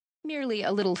merely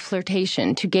a little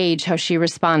flirtation to gauge how she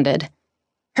responded.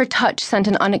 Her touch sent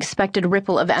an unexpected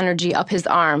ripple of energy up his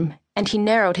arm, and he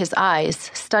narrowed his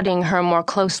eyes, studying her more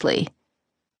closely.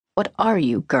 "What are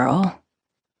you, girl?"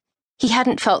 He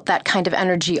hadn't felt that kind of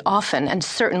energy often, and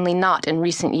certainly not in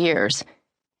recent years.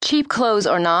 Cheap clothes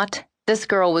or not, this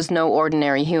girl was no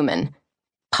ordinary human.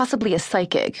 Possibly a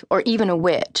psychic, or even a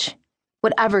witch.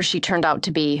 Whatever she turned out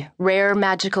to be, rare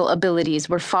magical abilities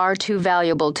were far too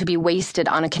valuable to be wasted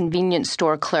on a convenience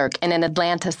store clerk in an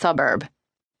Atlanta suburb.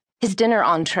 His dinner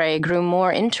entree grew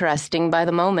more interesting by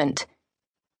the moment.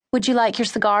 "Would you like your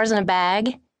cigars in a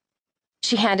bag?"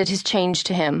 She handed his change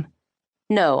to him.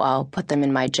 "No, I'll put them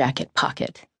in my jacket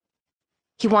pocket."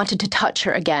 He wanted to touch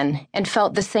her again, and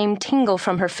felt the same tingle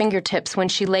from her fingertips when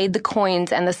she laid the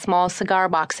coins and the small cigar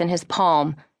box in his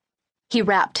palm. He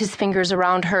wrapped his fingers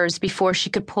around hers before she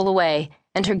could pull away,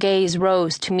 and her gaze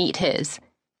rose to meet his.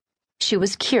 She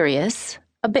was curious,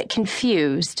 a bit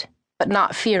confused, but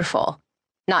not fearful.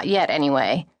 Not yet,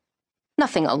 anyway.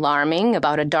 Nothing alarming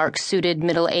about a dark-suited,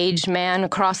 middle-aged man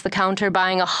across the counter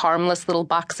buying a harmless little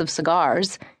box of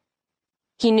cigars.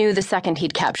 He knew the second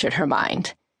he'd captured her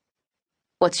mind.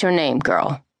 "What's your name,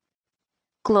 girl?"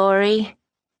 "Glory."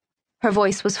 Her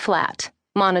voice was flat,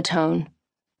 monotone,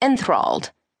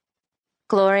 enthralled.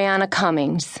 "Gloriana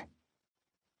Cummings."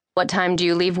 "What time do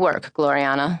you leave work,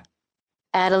 Gloriana?"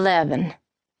 "At 11.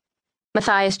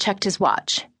 Matthias checked his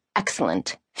watch.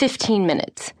 "Excellent. 15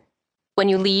 minutes. When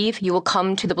you leave, you will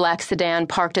come to the black sedan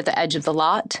parked at the edge of the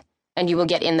lot, and you will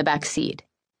get in the back seat.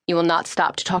 You will not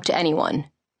stop to talk to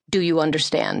anyone. Do you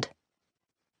understand?"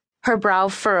 Her brow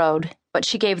furrowed, but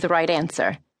she gave the right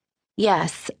answer.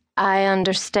 "Yes, I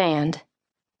understand."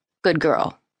 "Good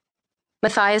girl."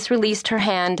 Matthias released her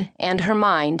hand and her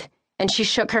mind, and she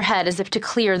shook her head as if to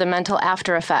clear the mental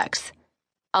after-effects.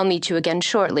 "I'll meet you again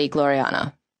shortly,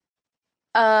 Gloriana."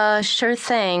 Sure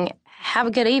thing. Have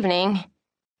a good evening."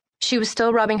 She was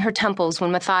still rubbing her temples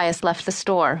when Matthias left the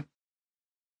store.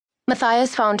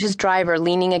 Matthias found his driver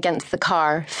leaning against the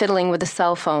car, fiddling with a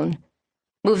cell phone.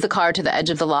 "Move the car to the edge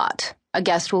of the lot. A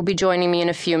guest will be joining me in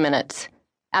a few minutes.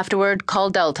 Afterward, call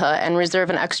Delta and reserve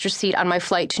an extra seat on my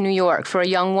flight to New York for a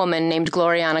young woman named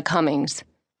Gloriana Cummings."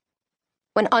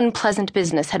 When unpleasant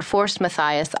business had forced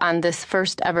Matthias on this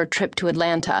first-ever trip to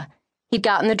Atlanta, he'd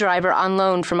gotten the driver on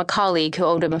loan from a colleague who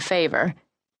owed him a favor.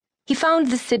 He found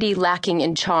the city lacking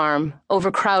in charm,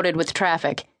 overcrowded with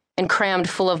traffic, and crammed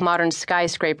full of modern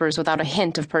skyscrapers without a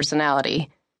hint of personality.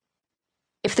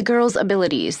 If the girl's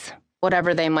abilities,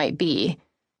 whatever they might be,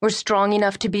 were strong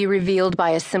enough to be revealed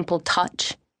by a simple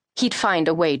touch, he'd find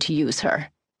a way to use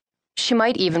her. She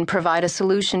might even provide a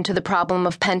solution to the problem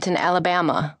of Penton,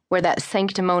 Alabama, where that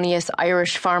sanctimonious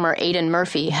Irish farmer Aidan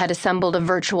Murphy had assembled a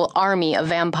virtual army of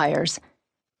vampires.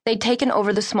 They'd taken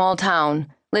over the small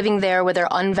town, living there with their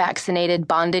unvaccinated,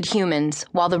 bonded humans,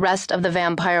 while the rest of the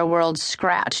vampire world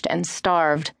scratched and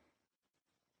starved.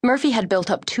 Murphy had built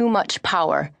up too much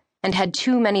power, and had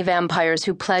too many vampires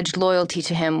who pledged loyalty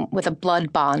to him with a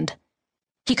blood bond.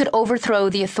 He could overthrow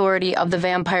the authority of the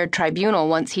vampire tribunal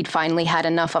once he'd finally had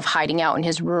enough of hiding out in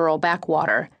his rural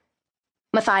backwater.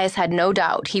 Matthias had no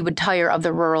doubt he would tire of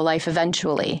the rural life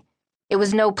eventually. It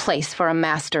was no place for a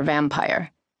master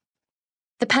vampire.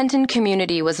 The Penton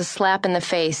community was a slap in the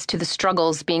face to the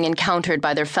struggles being encountered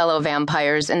by their fellow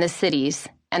vampires in the cities,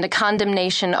 and a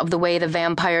condemnation of the way the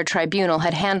vampire tribunal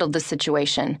had handled the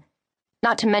situation.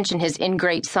 Not to mention his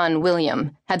ingrate son,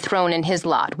 William, had thrown in his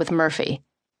lot with Murphy.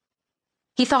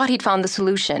 He thought he'd found the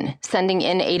solution, sending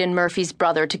in Aidan Murphy's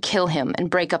brother to kill him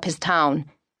and break up his town.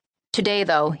 Today,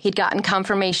 though, he'd gotten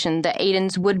confirmation that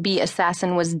Aidan's would-be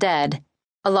assassin was dead,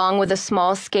 along with a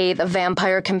small scathe of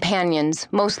vampire companions,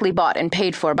 mostly bought and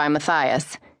paid for by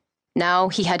Matthias. Now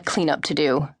he had cleanup to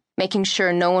do, making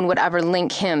sure no one would ever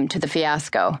link him to the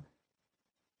fiasco.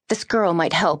 This girl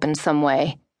might help in some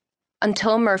way.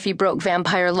 Until Murphy broke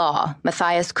vampire law,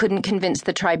 Matthias couldn't convince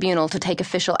the tribunal to take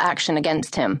official action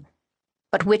against him.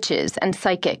 But witches and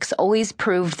psychics always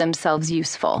proved themselves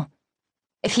useful.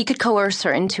 If he could coerce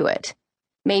her into it,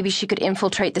 maybe she could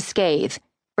infiltrate the scathe,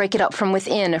 break it up from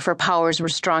within if her powers were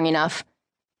strong enough,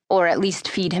 or at least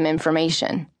feed him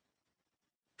information.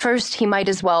 First, he might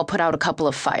as well put out a couple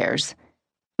of fires.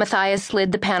 Matthias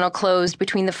slid the panel closed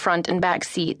between the front and back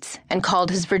seats and called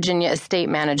his Virginia estate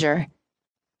manager.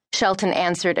 Shelton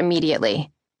answered immediately.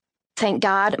 "Thank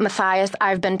God, Matthias,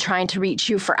 I've been trying to reach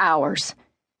you for hours.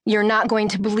 You're not going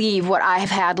to believe what I have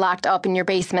had locked up in your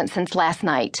basement since last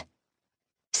night."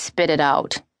 "Spit it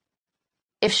out."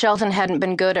 If Shelton hadn't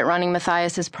been good at running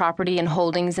Matthias's property and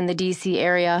holdings in the D.C.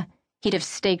 area, he'd have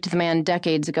staked the man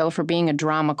decades ago for being a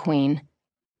drama queen.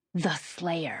 The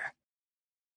Slayer.